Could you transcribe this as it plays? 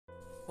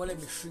ole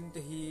mishing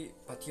te hi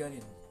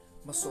pathianin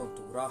mason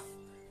tura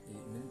i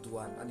min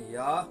duan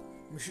ania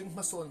mishing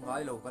mason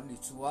ngai lo kan ni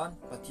chuan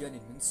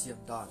pathianin min siam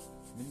dan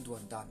min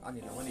duan dan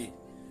ani lo ani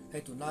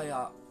hei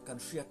tunaya kan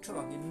hriat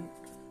thawangin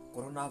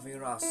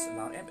coronavirus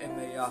lar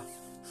MMA a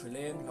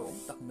hrileng lo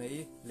tak mai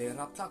le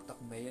rap thak tak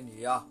mai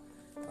ania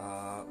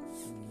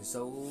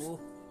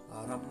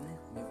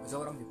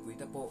zo ram mi pui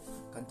te po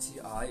kan chi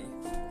ai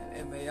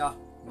MMA a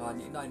ma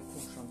ni nine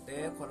khung sang te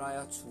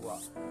khoraya chua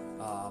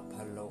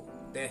phalo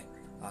te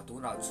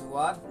tuna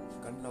chuan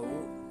kan lo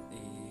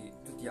i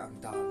tu tiang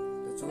dan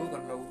te chu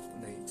kan lo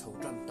nei chho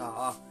tan ta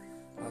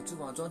chu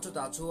ma chon chu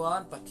ta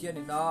chuan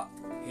pathianina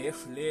he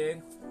hrileng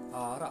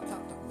ra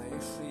thak tak mai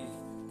hri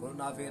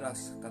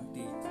coronavirus kan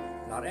ti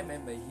lar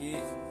MMA hi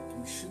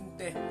mishing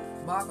te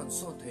ma kan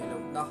so theilo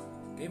na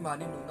ke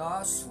mani nuna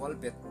swal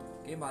bet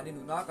ke mani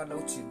nuna kan lo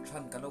chin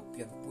than kan lo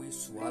pian pui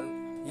swal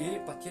hi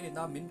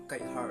pathianina min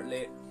kai har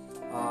le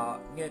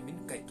nge min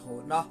kai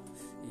thona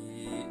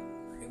i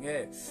nge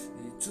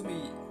chumi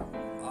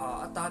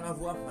atana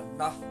ruam man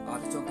na ka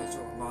chong ke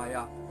chong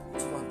maya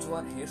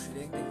chuan he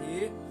hrileng te hi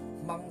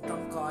mang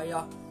tang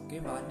kaya ke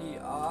mani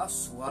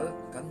swal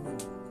kan mun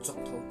chok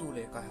tho tu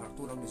le kai har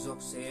tu ram jok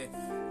se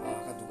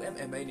ka du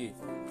MMA ni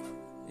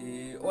i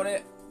ore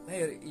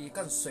hei i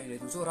kan sei le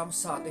du ram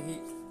sa te hi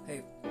hei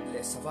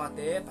le sawa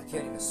te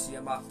pathian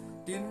siama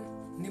tin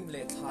nim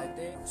le thai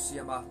te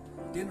siama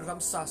tin ram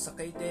sa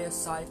sakai te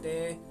sai te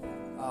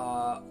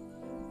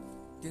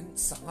tin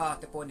sanga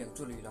te po nyang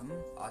chu lui lam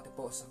te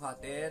po sanga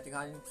te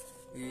tingan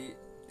i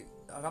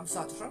ram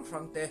sa sang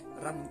sang te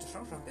ram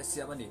sang sang te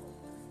siama ni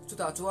chu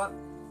ta chuan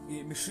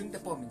i mishing te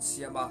po min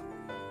siama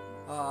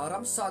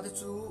ram sa te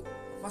chu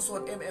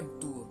mason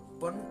MM2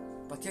 pon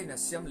pathian na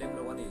siam lem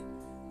lo ani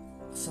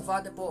sawa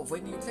te po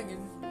voini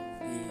thlengin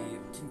i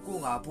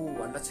thingkunga bu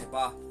an la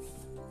chepa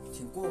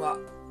thingkunga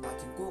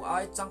thingkung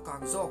ai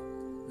changkang zo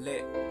le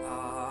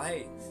hei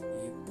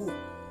i pu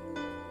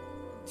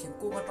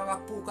thingkunga tanga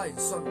pu ka in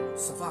son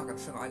sawa kan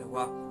sang ai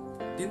wa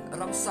tin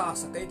ramsa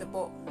sakai te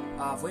po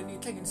voini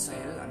thlengin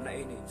sahel an la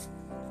ni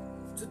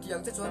chu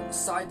tiang te chuan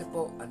sai te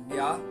po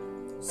ania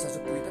sa chu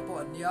pui te po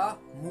ania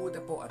mu te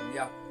po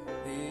ania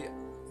i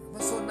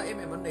mason na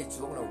MM an nei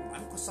chuang lo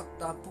an ko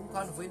sakta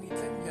pungkan voini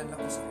thleng hian la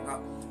ko sanga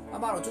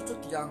amaro chu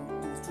tiang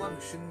tu chuan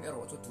mishing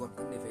ero chu tuan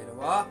kan ni ve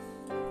lawa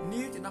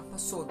ni tin na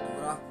mason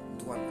tura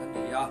tuan kan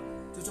ni ya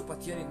chu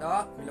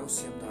pathianina milo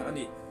siam dar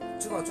ani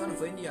chuwa chuan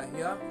voini a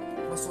hian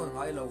mason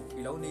ngai lo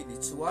i lo ni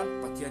chuan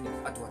pathianin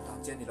atuan ta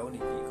chen ni lo ni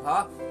kha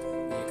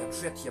ni kan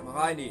hriat thiam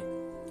ngai ni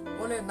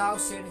ole now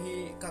sen hi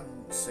kan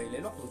sei le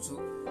lok chu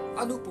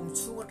anu pum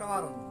chunga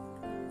taron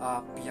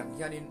piang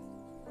hianin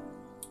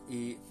i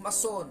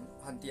mason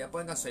hantia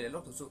po nga sei le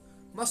lok chu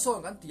mason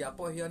kan tia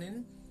po hianin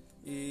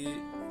i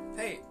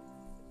hey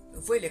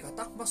voile ka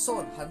tak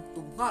mason han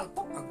tum ngal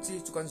pok ang chi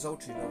chu kan zo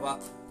thin lawa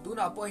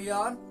tuna po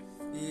hian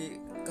i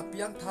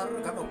kapiang thar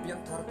kan o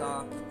piang thar ta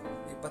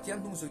i pathian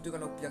hung zui tu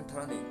kan o piang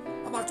thar ni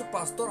ama chu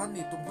pastor han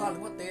ni tum ngal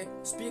ngote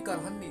speaker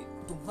han ni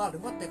tum ngal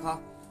ngote kha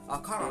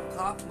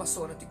kha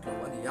mason ti klo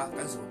ani ya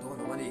kan zo to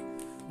no ani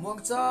muang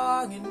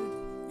changin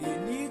i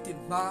ni tin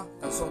ma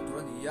kan so tu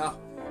ani ya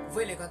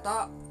voile ka ta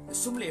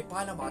sumle pa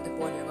la ma te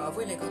po ni ga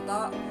voile ka ta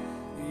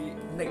i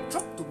nei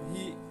chok tum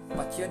hi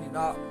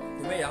pathianina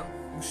ti me yang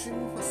mishing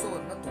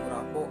mason na tura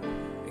po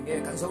nge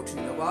kan zo thin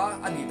lawa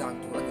ani dan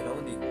tura ni lo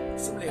ni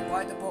sumle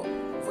pai te po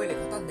voile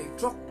khata nei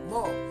trok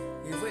mo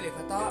i voile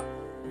khata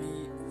i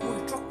hui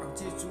trok ang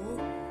chi chu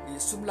i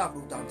sumlak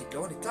lu dan ti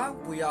lo ni tlang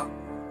puya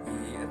i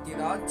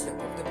antina chia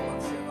pom te po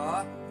ang shega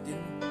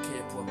tin ke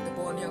pom te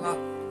po ni nga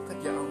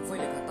khatia ang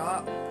voile khata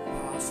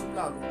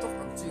sumla lu trok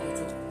ang chi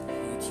chu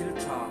i thil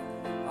tha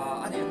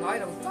ani ngai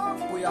lo tlang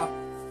puya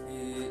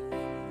i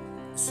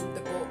sum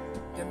te po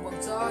tem mong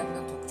cha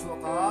nan thuk chu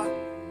ka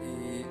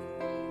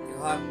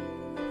han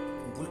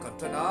bul kan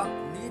tana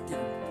ni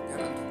tin ya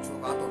ran thuk chu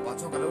ka to pa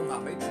chu ka lo nga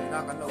mai thina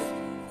kan lo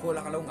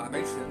khola ka lo nga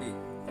mai thina ni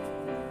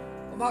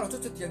ma ro chu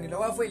chu tiang ni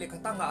lawa voi le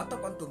khata nga ta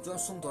kan tum chuan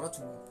sum dora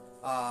chu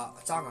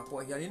changa po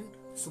hianin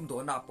sum do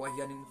na po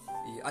hianin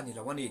i ani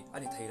lawani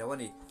ani thei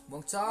lawani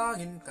mong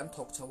changin kan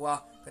thok chawa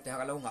ka ta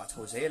ka lo nga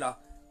chho zela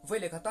voi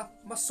le khata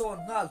ma son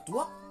ngal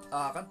tuak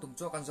kan tum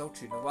chu kan zo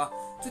thina wa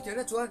chu tiang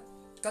na chuan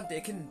kan te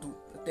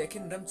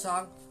khin ram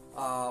chang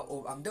o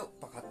ang deuh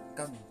pakhat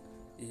kan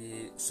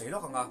i seilo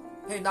kanga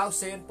hei now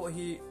sen po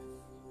hi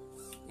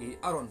i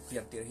aron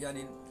pian tir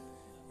hianin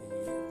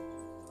i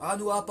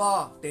anu apa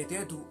te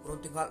du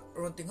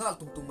ron tinghal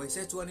tum mai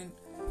se chuanin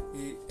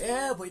i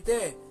boite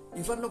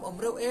i van lom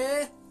omreu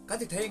kan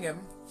ti thengem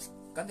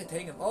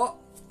o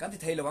kan ti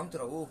thei lawang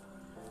tro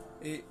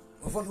i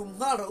von hum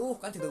ngal ro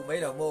kan ti du mai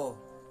lo mo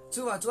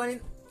chuanin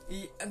i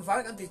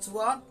environment kan ti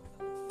chuan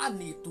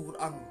ani tur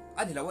ang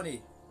ani lawani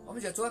om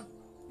ja chuan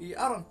i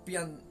aron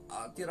pian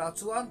tira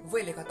chuan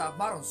voile kata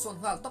maron son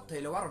ngal top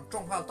thei lo aron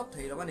trong ngal top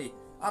thei lo ani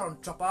aron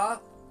trapa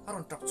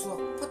aron trak chuak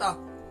phata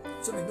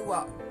chumi nuwa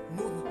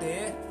nu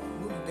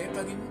te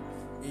tagin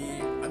i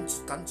an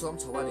kan chom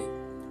chawani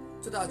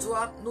chuta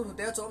chuan nu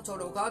te chom chaw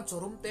lo kan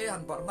chorum te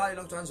han par ngai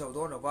lo chuan zo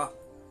do no ba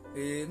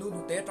i nu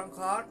te tang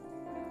khat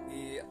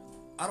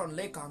aron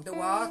le kang te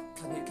wa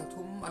thani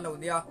thum alo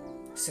nia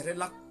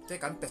serelak te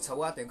kan pe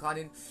chawa te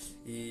khanin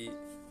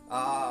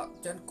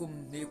chen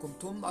kum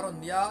thum aron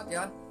nia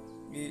tian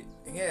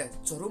nge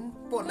chorum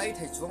pon lai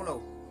thei chuang lo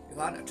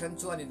khan athen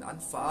chuan in an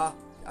fa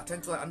athen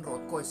chuan an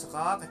rot koi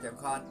saka ka tiang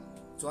khan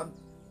chuan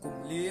kum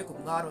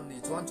nga ron ni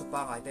chuan chu pa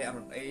ngai te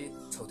aron ei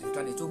chhoti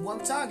tani chu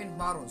muang changin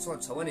maron son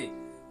chawani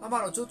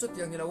amaro chu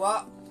tiang ni lawa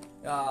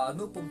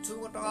nu pum chu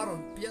ta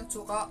aron piang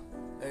chu ka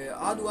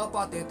adu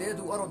apa te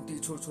du aron ti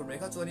chur mai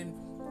kha chuanin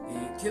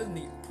thil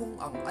ni phung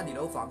ang ani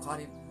lo fang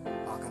khanin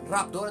kan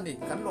rap do ani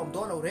kan lom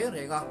do lo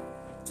re ga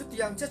chu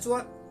tiang che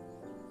chuan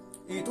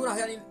tu na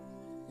hianin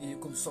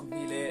kum som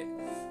ni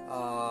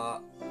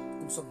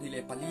le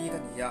pali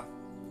kan ya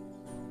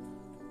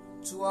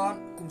chuan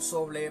kum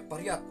som le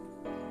pariat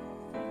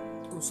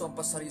kum som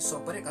pasari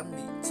som pare kan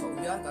ni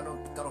chauyan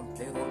karon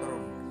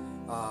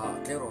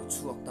tlero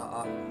chuak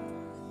ta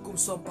kum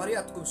som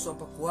pariat kum som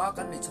pakua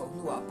kan ni chau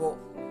nuwa po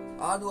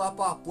anu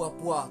apa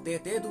puwa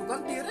te du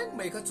kan ti reng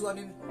mai kha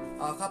chuanin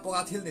kha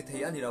poka thil ni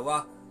thei ani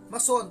rawa ma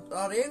son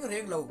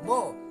reng lo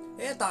mo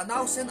ta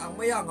naw sen ang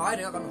maya ngai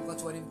re kan ka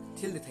chuanin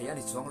thil ni thei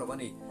ani chuang lo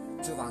ani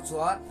chuwang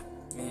chuan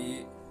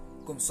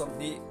kum som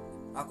ni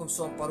kum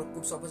som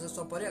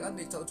pariat kan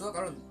ni chau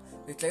karon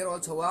ni tlero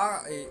chawa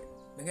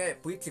nge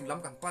pui thing lam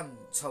kan pan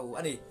chau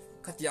ani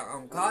khatiang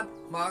ang khan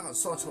ma kan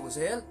so chau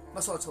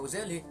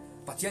zel hi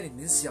pathian in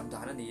min siam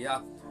dan ani ya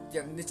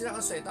yang ni chira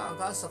kan sei ta ang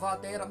khan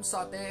safa te ram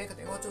sa te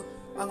khatiang chu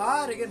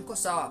anga regen ko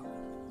sa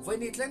voi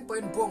ni tleng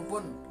point bong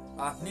pon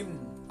nim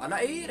ana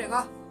ei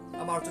renga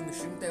amar chu mi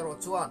shing te ro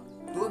chuan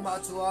tun ma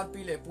chuan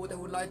pi le pu te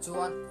hun lai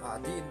chuan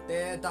din te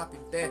da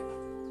pin te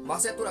ma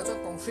se tu ra chuan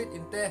concrete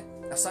in te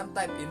san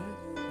type in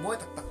moi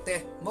tak te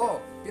mo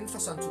tin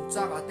fashion chung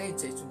cha ga te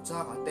che chung cha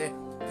ga te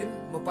tin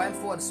mobile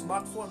phone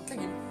smartphone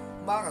tlengin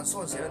ma kan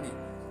son se ani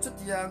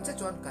chutiang che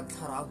chuan kan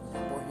tharau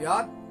po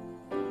hian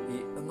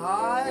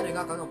ngai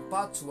renga kan om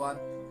pa chuan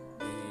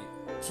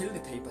thil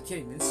ni thei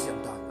pathian min siam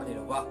dan ani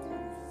lo wa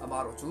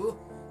amaro chu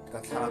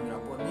kan tharau na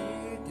po ni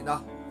tina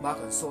ma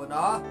kan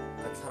sona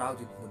kan tharau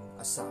din hun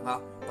asanga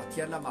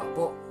pathian lama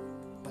po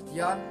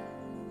pathian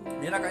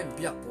nena kan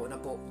biak po na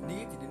po ni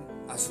tin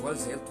aswal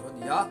zel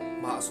turania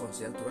ma son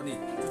zel turani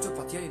chu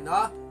pathian ina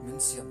min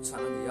siam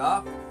chan ania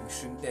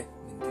mishing te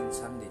min tin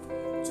chan ni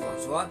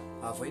chuan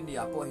voi ni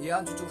apo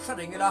hian chu hra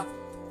rengela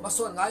ma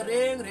son ngai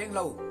reng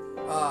lo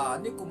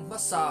ni kum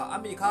masa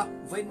ami kha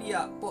voi ni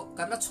po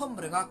kan la chom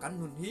renga kan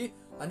nun hi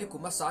ani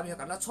kum masa ami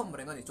kan la chom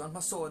renga ni chuan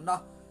ma son na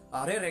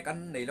re kan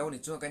nei lo ni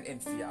chuan kan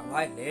enfia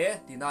ngai le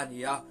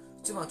tinania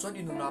chuan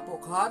inuna po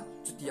khan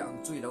chu tiang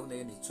chui lo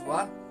nei ni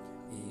chuan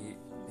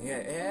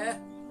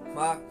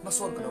ma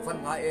son kan van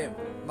ngai em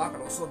ma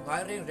kan son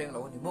ngai reng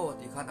lo ni mo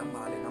ti khan ang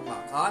ma le nang ma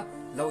khan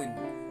lo in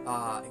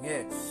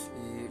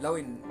lo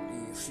in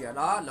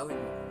shiala lo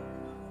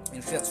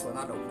in fiat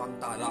chuana lo bang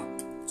ta la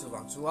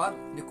chuan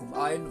ni kum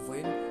ain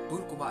voin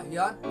tur kuma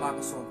hian ma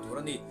ka son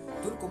turani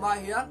tur kuma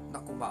hian na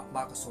kuma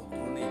ma ka son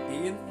turani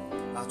tin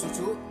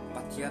chu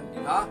pathian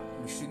ina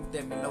mishing te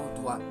min lo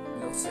tuan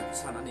lo siam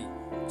chan ani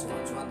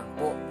chuan nang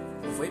po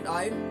voin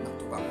ain na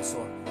tu ka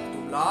son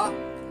tumla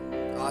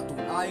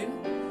tun ain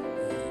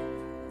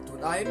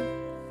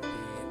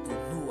tu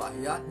nu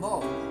hian mo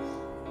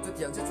chu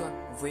tiang che chuan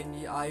voin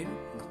ni ain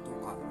na tu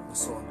ka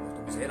son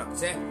tum ze rak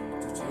che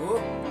chu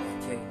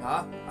thei ha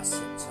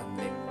asian chan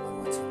le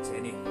chan che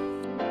ni